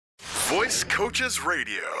Voice Coaches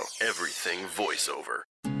Radio. Everything voiceover.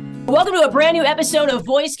 Welcome to a brand new episode of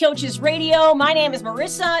Voice Coaches Radio. My name is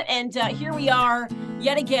Marissa, and here we are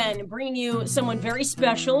yet again bringing you someone very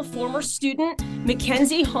special, former student,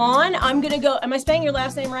 Mackenzie Hahn. I'm going to go, am I spelling your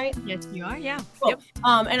last name right? Yes, you are, yeah. Cool. Yep.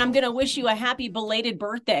 And I'm going to wish you a happy belated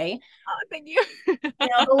birthday. Oh, thank you.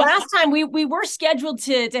 The last time we were scheduled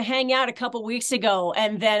to hang out a couple weeks ago,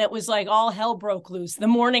 and then it was like all hell broke loose the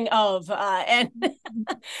morning of, and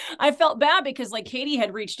I felt bad because like Katie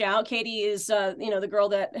had reached out. Katie is, the girl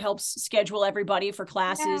that helps schedule everybody for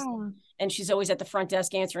classes. Yeah. And she's always at the front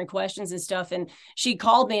desk answering questions and stuff. And she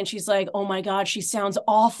called me and she's like, oh my God, she sounds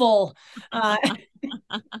awful.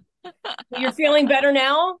 You're feeling better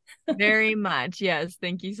now? Very much. Yes.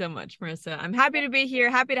 Thank you so much, Marissa. I'm happy to be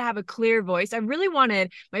here. Happy to have a clear voice. I really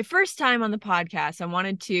wanted my first time on the podcast. I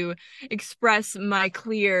wanted to express my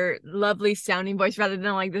clear, lovely sounding voice rather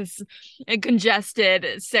than like this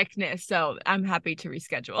congested sickness. So I'm happy to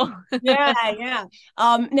reschedule. Yeah.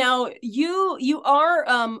 Now you are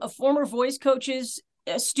a former Voice Coaches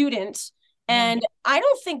student. And I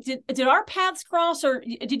don't think did our paths cross, or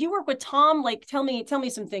did you work with Tom? Like, tell me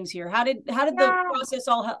some things here. How did the process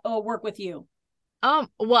all work with you?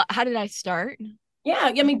 Well, how did I start?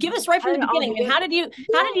 Yeah, I mean, give us right from the beginning. And how did you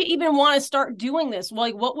even want to start doing this?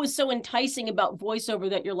 Like, what was so enticing about voiceover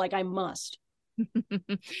that you're like, I must?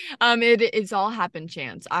 It's all happen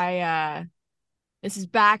chance. This is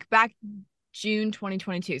back June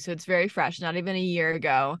 2022, so it's very fresh, not even a year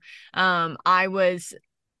ago. I was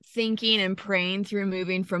thinking and praying through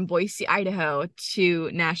moving from Boise, Idaho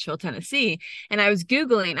to Nashville, Tennessee. And I was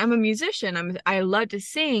Googling, I'm a musician. I love to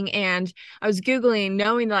sing. And I was Googling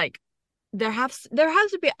knowing like there has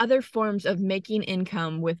to be other forms of making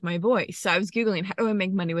income with my voice. So I was Googling, how do I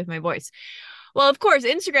make money with my voice? Well, of course,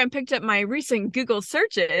 Instagram picked up my recent Google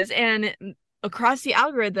searches, and across the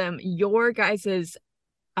algorithm, your guys's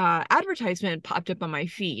advertisement popped up on my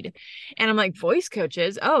feed, and I'm like, voice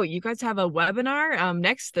coaches, oh, you guys have a webinar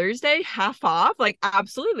next Thursday, half off? Like,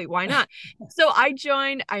 absolutely, why not? So I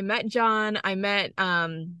joined. I met John. I met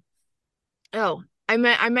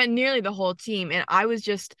nearly the whole team, and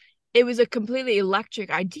it was a completely electric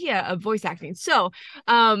idea of voice acting. So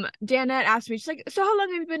Danette asked me, she's like, so how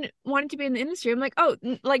long have you been wanting to be in the industry? I'm like, oh,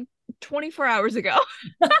 like 24 hours ago.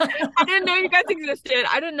 I didn't know you guys existed.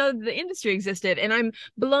 I didn't know the industry existed. And I'm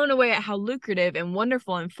blown away at how lucrative and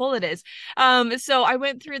wonderful and full it is. So I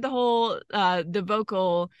went through the whole, the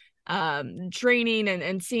vocal training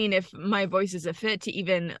and seeing if my voice is a fit to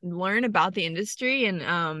even learn about the industry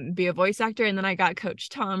and be a voice actor. And then I got Coach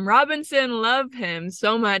Tom Robinson, love him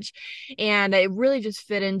so much. And it really just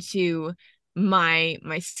fit into my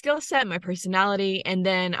skill set, my personality. And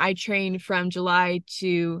then I trained from July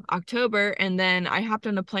to October, and then I hopped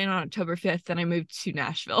on a plane on October 5th and I moved to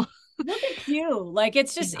Nashville. Look at you. Like,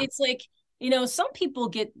 it's just, it's like, some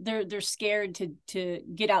people they're scared to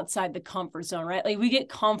get outside the comfort zone, right? Like, we get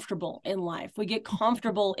comfortable in life. We get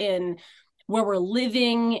comfortable in where we're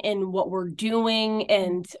living and what we're doing.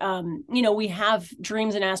 And, we have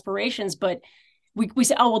dreams and aspirations, but we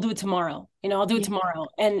say, oh, we'll do it tomorrow. I'll do it tomorrow.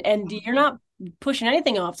 And you're not pushing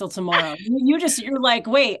anything off till tomorrow. You're like,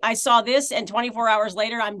 wait, I saw this, and 24 hours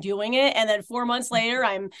later I'm doing it. And then 4 months later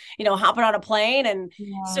I'm, hopping on a plane. And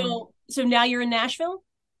so now you're in Nashville?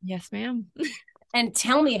 Yes, ma'am. And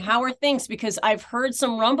tell me, how are things? Because I've heard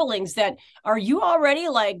some rumblings that, are you already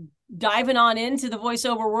like diving on into the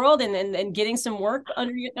voiceover world and getting some work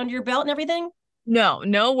under your belt and everything? No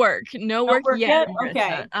work yet.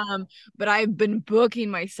 Okay. But I've been booking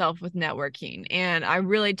myself with networking, and I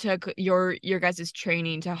really took your guys'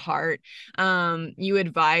 training to heart. You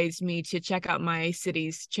advised me to check out my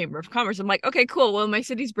city's Chamber of Commerce. I'm like, okay, cool. Well, my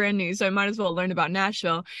city's brand new, so I might as well learn about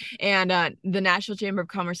Nashville. And the Nashville Chamber of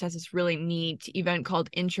Commerce has this really neat event called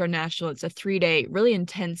Intro Nashville. It's a 3-day, really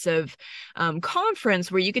intensive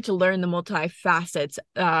conference where you get to learn the multi-facets,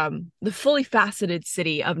 the fully faceted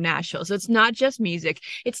city of Nashville. So it's not just music,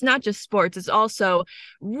 it's not just sports, it's also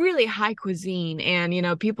really high cuisine,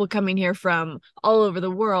 and people coming here from all over the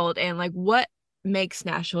world, and like what makes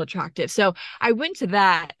Nashville attractive. So I went to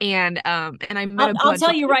that, and I met I'll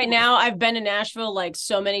tell you right now, I've been to Nashville like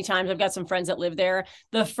so many times. I've got some friends that live there.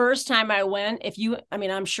 The first time I went,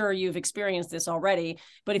 I'm sure you've experienced this already,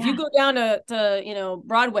 but if you go down to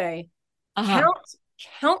Broadway,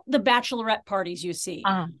 count the bachelorette parties you see.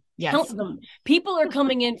 Yes. Count them. People are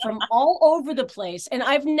coming in from all over the place. And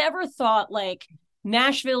I've never thought like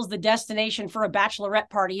Nashville's the destination for a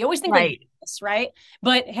bachelorette party. You always think like Vegas, right?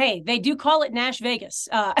 But hey, they do call it Nash Vegas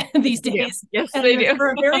these days. Yes, they do.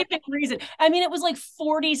 For a very big reason. I mean, it was like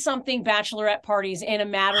 40 something bachelorette parties in a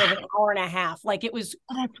matter of an hour and a half. Like it was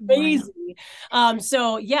crazy.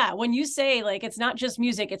 So yeah, when you say like, it's not just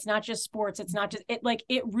music, it's not just sports, it's not just it, like,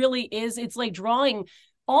 it really is. It's like drawing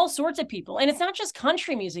all sorts of people. And it's not just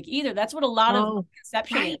country music either. That's what a lot of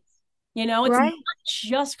perception is. You know, it's not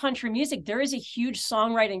just country music. There is a huge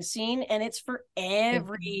songwriting scene, and it's for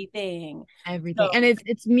everything. Everything. So, and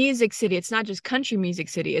it's Music City. It's not just country music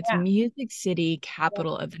city. It's Music City,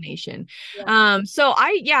 capital of the nation. So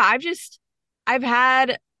I've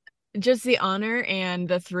had just the honor and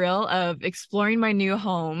the thrill of exploring my new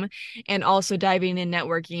home and also diving in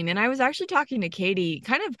networking. And I was actually talking to Katie,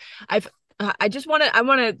 I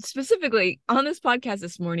want to specifically on this podcast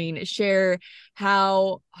this morning share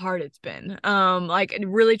how hard it's been. Like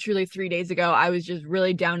really, truly 3 days ago, I was just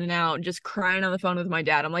really down and out, just crying on the phone with my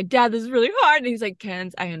dad. I'm like, Dad, this is really hard. And he's like,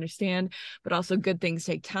 Kenz, I understand, but also good things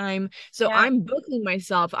take time. So I'm booking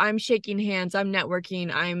myself. I'm shaking hands. I'm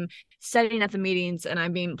networking. I'm setting at the meetings, and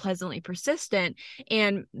I'm being pleasantly persistent.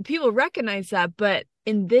 And people recognize that, but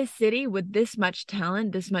in this city with this much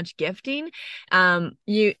talent, this much gifting,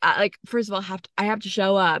 you like, first of all, I have to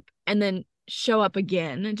show up, and then show up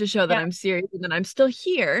again to show that I'm serious and that I'm still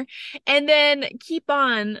here, and then keep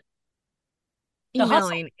on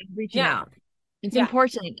emailing and reaching out. It's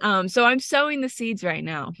important. So I'm sowing the seeds right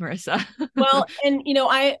now, Marissa. Well, and you know,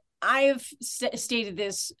 I've stated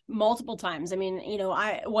this multiple times. I mean, you know,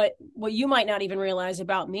 what you might not even realize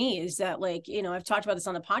about me is that, like, you know, I've talked about this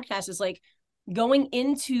on the podcast, is like, going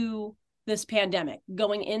into this pandemic,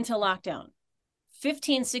 going into lockdown,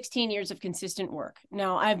 15, 16 years of consistent work.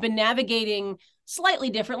 Now, I've been navigating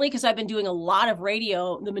slightly differently because I've been doing a lot of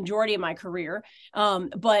radio the majority of my career.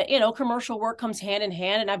 But, you know, commercial work comes hand in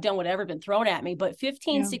hand, and I've done whatever been thrown at me. But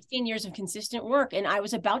 15, 16 years of consistent work. And I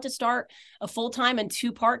was about to start a full-time and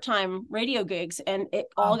 2 part-time radio gigs, and it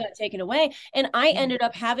all got taken away. And I ended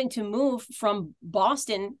up having to move from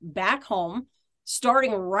Boston back home,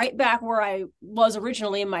 starting right back where I was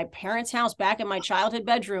originally, in my parents' house, back in my childhood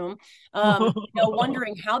bedroom, you know,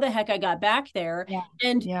 wondering how the heck I got back there.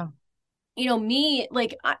 And, you know, me,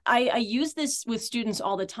 like, I use this with students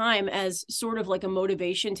all the time as sort of like a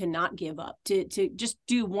motivation to not give up, to just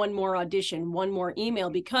do one more audition, one more email,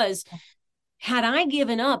 because had I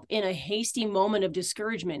given up in a hasty moment of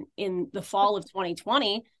discouragement in the fall of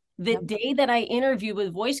 2020, the day that I interviewed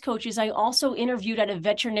with voice coaches, I also interviewed at a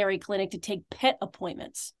veterinary clinic to take pet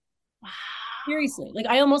appointments. Wow. Seriously. Like,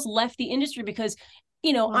 I almost left the industry because,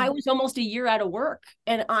 you know, I was almost a year out of work,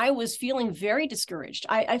 and I was feeling very discouraged.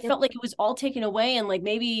 I felt like it was all taken away, and like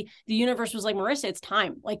maybe the universe was like, Marissa, it's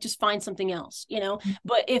time. Like, just find something else, you know?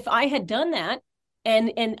 But if I had done that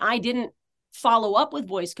and I didn't follow up with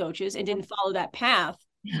voice coaches and didn't follow that path,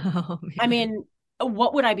 I mean,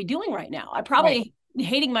 what would I be doing right now? I probably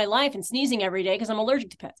hating my life and sneezing every day because I'm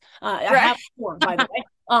allergic to pets. I have 4, by the way.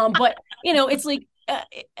 But you know, it's like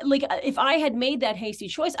if I had made that hasty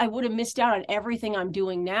choice, I would have missed out on everything I'm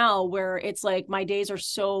doing now, where it's like my days are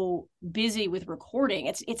so busy with recording.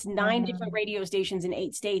 It's 9 different radio stations in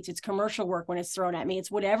 8 states. It's commercial work when it's thrown at me. It's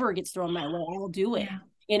whatever gets thrown my way, I'll do it.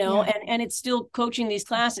 You know, and it's still coaching these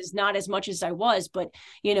classes, not as much as I was, but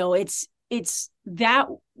you know, it's that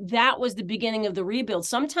was the beginning of the rebuild.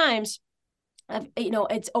 Sometimes, you know,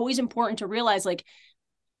 it's always important to realize, like,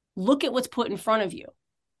 look at what's put in front of you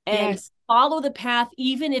and follow the path,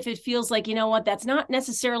 even if it feels like, you know what, that's not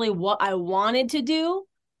necessarily what I wanted to do.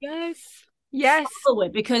 Follow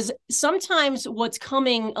it, because sometimes what's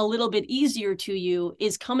coming a little bit easier to you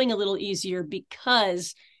is coming a little easier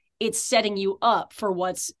because it's setting you up for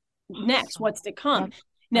what's next, what's to come.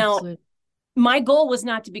 Now, my goal was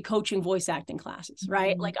not to be coaching voice acting classes,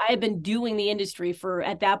 right? Like, I had been doing the industry for,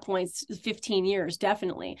 at that point, 15 years,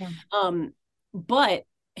 definitely. But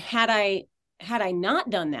had I not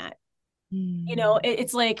done that, you know,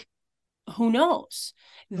 it's like, who knows?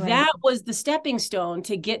 That was the stepping stone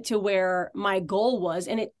to get to where my goal was.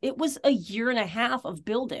 And it was a year and a half of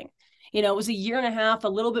building. You know, it was a year and a half, a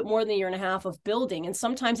little bit more than a year and a half of building. And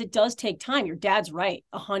sometimes it does take time. Your dad's right,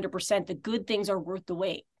 100%. The good things are worth the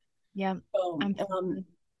wait.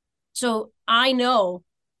 So I know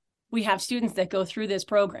we have students that go through this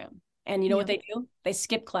program, and you know what they do? They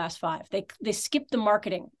skip class 5. They skip the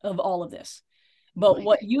marketing of all of this. But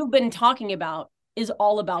what you've been talking about is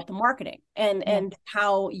all about the marketing and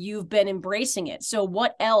how you've been embracing it. So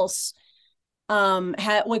what else,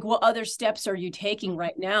 like, what other steps are you taking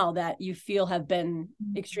right now that you feel have been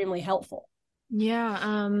extremely helpful?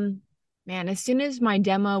 Man, Man, as soon as my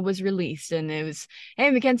demo was released and it was, hey,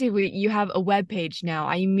 Mackenzie, you have a web page now.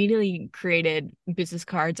 I immediately created business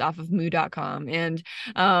cards off of moo.com, and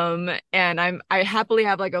I happily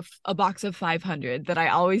have like a box of 500 that I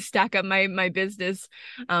always stack up my business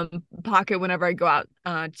pocket whenever I go out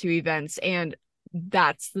to events. And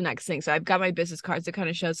that's the next thing. So I've got my business cards that kind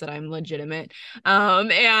of shows that I'm legitimate. And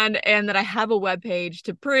that I have a web page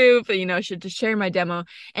to prove, to share my demo.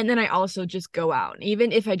 And then I also just go out,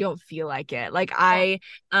 even if I don't feel like it. Like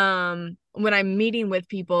when I'm meeting with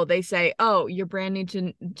people, they say, "Oh, you're brand new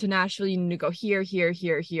to Nashville. You need to go here, here,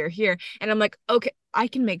 here, here, here." And I'm like, "Okay, I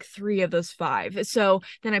can make 3 of those 5." So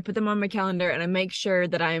then I put them on my calendar and I make sure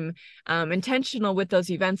that I'm intentional with those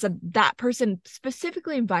events that person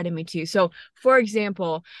specifically invited me to. So, for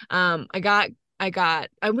example,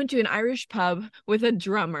 I went to an Irish pub with a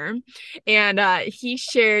drummer, and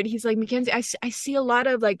he's like, "Mackenzie, I see a lot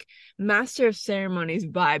of like master of ceremonies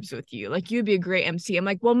vibes with you. Like you'd be a great MC." I'm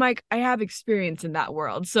like, "Well, Mike, I have experience in that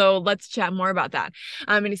world. So let's chat more about that."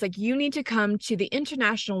 And he's like, "You need to come to the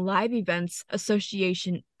International Live Events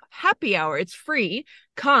Association happy hour. It's free.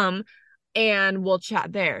 Come and we'll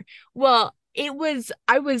chat there." Well,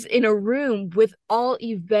 I was in a room with all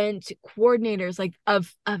event coordinators like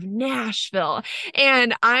of Nashville,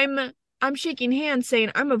 and I'm shaking hands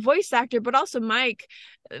saying I'm a voice actor, but also Mike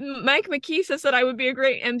McKee says that I would be a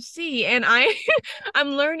great MC. And I'm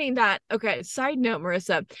learning that, okay, side note,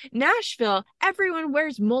 Marissa, Nashville, everyone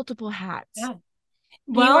wears multiple hats. Yeah.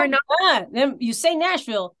 Well, you are not, you say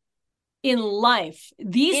Nashville in life.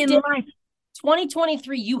 These days,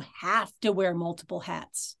 2023, you have to wear multiple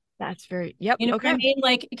hats. That's very, yep. You know okay. what I mean?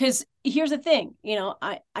 Like, because here's the thing,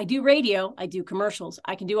 I do radio, I do commercials,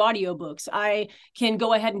 I can do audiobooks, I can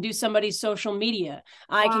go ahead and do somebody's social media.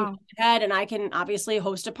 I can go ahead and I can obviously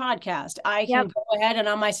host a podcast. I can go ahead and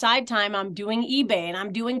on my side time, I'm doing eBay and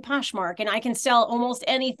I'm doing Poshmark and I can sell almost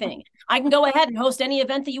anything. I can go ahead and host any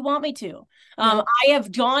event that you want me to. I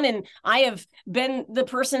have gone and I have been the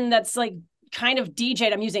person that's like, kind of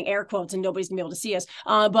DJ'd. I'm using air quotes and nobody's gonna be able to see us.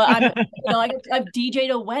 But I've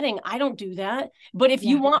DJ'd a wedding. I don't do that. But if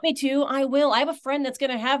you want me to, I will. I have a friend that's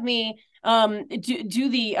gonna have me do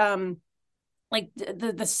the like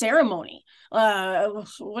the ceremony.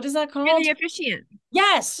 What is that called? You're the officiant.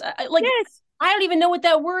 Yes. Yes. I don't even know what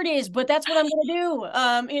that word is, but that's what I'm gonna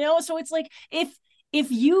do. So it's like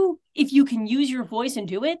if you can use your voice and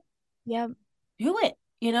do it, do it.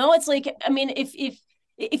 It's like, I mean,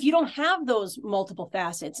 if you don't have those multiple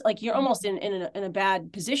facets, like you're almost in a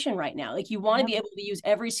bad position right now. Like you want to be able to use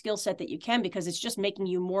every skill set that you can, because it's just making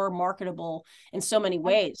you more marketable in so many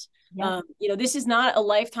ways. This is not a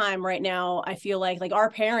lifetime right now. I feel like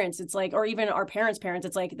our parents, it's like, or even our parents'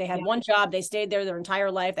 it's like they had one job, they stayed there their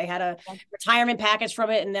entire life. They had a retirement package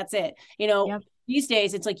from it and that's it. These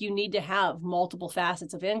days it's like you need to have multiple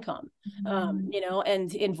facets of income.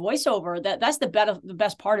 And in voiceover, that's the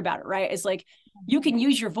best part about it, right? It's like you can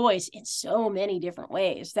use your voice in so many different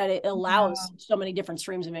ways that it allows so many different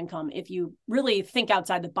streams of income if you really think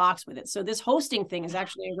outside the box with it. So this hosting thing is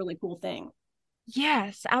actually a really cool thing.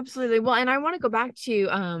 Yes, absolutely. Well, and I want to go back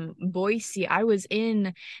to Boise. I was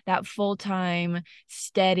in that full-time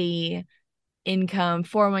steady income,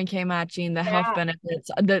 401k matching, the health benefits,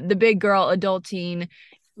 the big girl adulting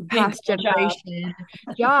past generation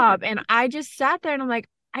job. And I just sat there and I'm like,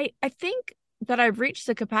 I think that I've reached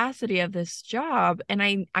the capacity of this job, and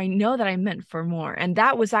I know that I'm meant for more. And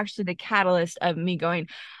that was actually the catalyst of me going,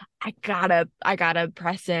 I gotta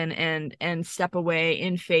press in and step away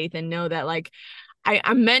in faith and know that like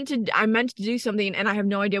I'm meant to do something, and I have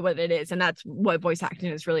no idea what it is. And that's what voice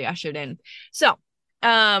acting is really ushered in. So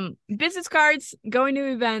business cards, going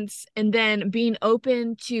to events, and then being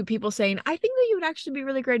open to people saying, I think that you would actually be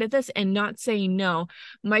really great at this, and not saying no.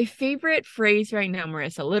 My favorite phrase right now,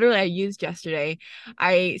 Marissa, literally I used yesterday.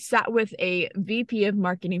 I sat with a VP of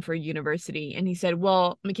marketing for a university, and he said,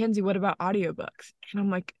 well, Mackenzie, what about audiobooks? And I'm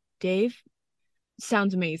like, Dave,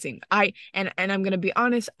 sounds amazing. And I'm going to be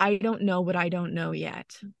honest, I don't know what I don't know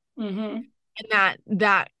yet. And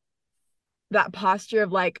that posture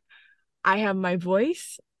of like, I have my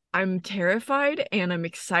voice, I'm terrified and I'm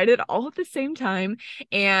excited all at the same time.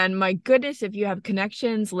 And my goodness, if you have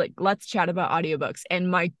connections, like let's chat about audiobooks.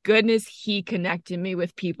 And my goodness, he connected me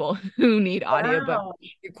with people who need audiobook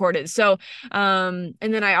recorded. So, and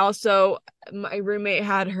then my roommate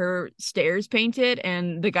had her stairs painted,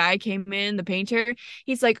 and the guy came in, the painter,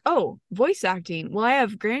 he's like, oh, voice acting. Well, I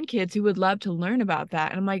have grandkids who would love to learn about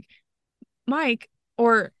that. And I'm like, Mike,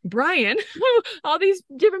 or Brian, all these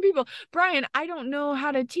different people. Brian, I don't know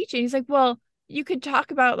how to teach it. He's like, well, you could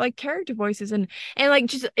talk about like character voices and like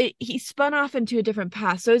just he spun off into a different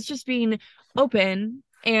path. So it's just being open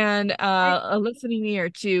and a listening ear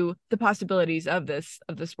to the possibilities of this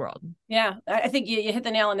world. Yeah, I think you hit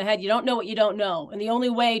the nail on the head. You don't know what you don't know, and the only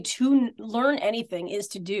way to learn anything is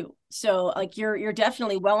to do. So like you're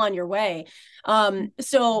definitely well on your way.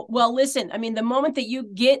 So well, listen, I mean, the moment that you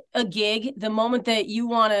get a gig, the moment that you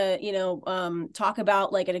want to, talk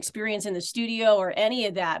about like an experience in the studio or any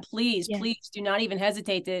of that, please do not even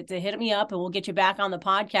hesitate to hit me up, and we'll get you back on the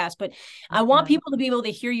podcast. But I want people to be able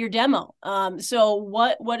to hear your demo. So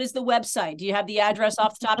what is the website? Do you have the address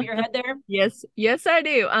off the top of your head there? Yes, I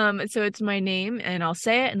do. So it's my name, and I'll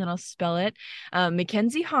say it and then I'll spell it.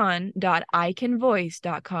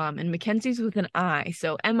 MackenzieHahn.icanvoice.com. And Mackenzie's with an I,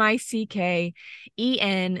 so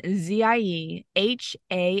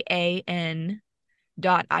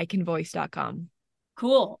MickenzieHahn.icanvoice.com.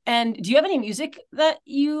 Cool. And do you have any music that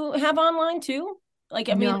you have online too? Like,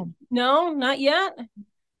 I mean, no, not yet.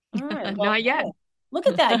 All right, well, not yet. Look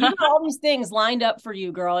at that. You have all these things lined up for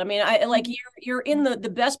you, girl. I mean, I like you're in the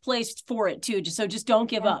best place for it too. Just don't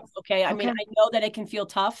give up. Okay. I mean, I know that it can feel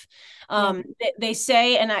tough. They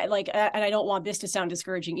say, and I don't want this to sound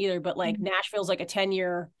discouraging either, but like Nashville's like a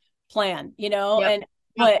 10-year plan,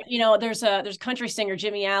 but there's country singer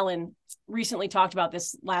Jimmy Allen recently talked about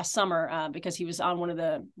this last summer because he was on one of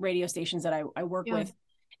the radio stations that I work with.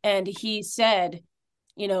 And he said,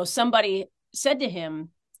 somebody said to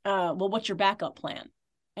him, well, what's your backup plan?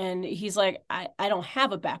 And he's like, I don't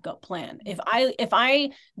have a backup plan. If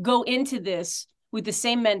I go into this with the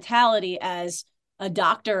same mentality as a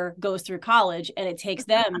doctor goes through college, and it takes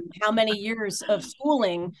them how many years of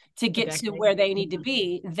schooling to get to where they need to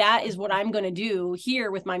be, that is what I'm going to do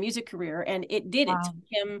here with my music career. And it did. It took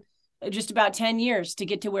him just about 10 years to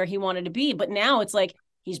get to where he wanted to be. But now it's like,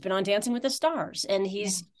 he's been on Dancing with the Stars, and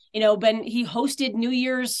he's, he hosted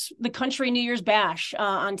the country New Year's bash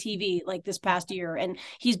on TV like this past year. And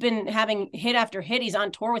he's been having hit after hit. He's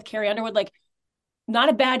on tour with Carrie Underwood, like not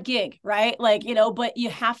a bad gig, right? Like, but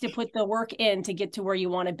you have to put the work in to get to where you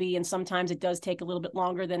want to be. And sometimes it does take a little bit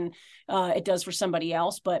longer than it does for somebody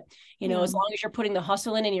else. But, as long as you're putting the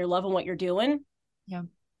hustle in and you're loving what you're doing,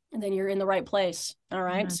 and then you're in the right place. All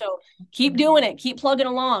right. So keep doing it. Keep plugging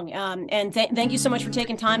along. And thank you so much for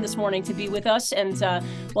taking time this morning to be with us. And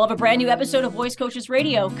we'll have a brand new episode of Voice Coaches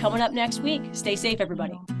Radio coming up next week. Stay safe,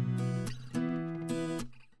 everybody.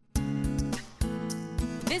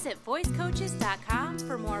 Visit voicecoaches.com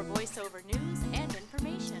for more voiceover news and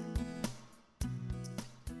information.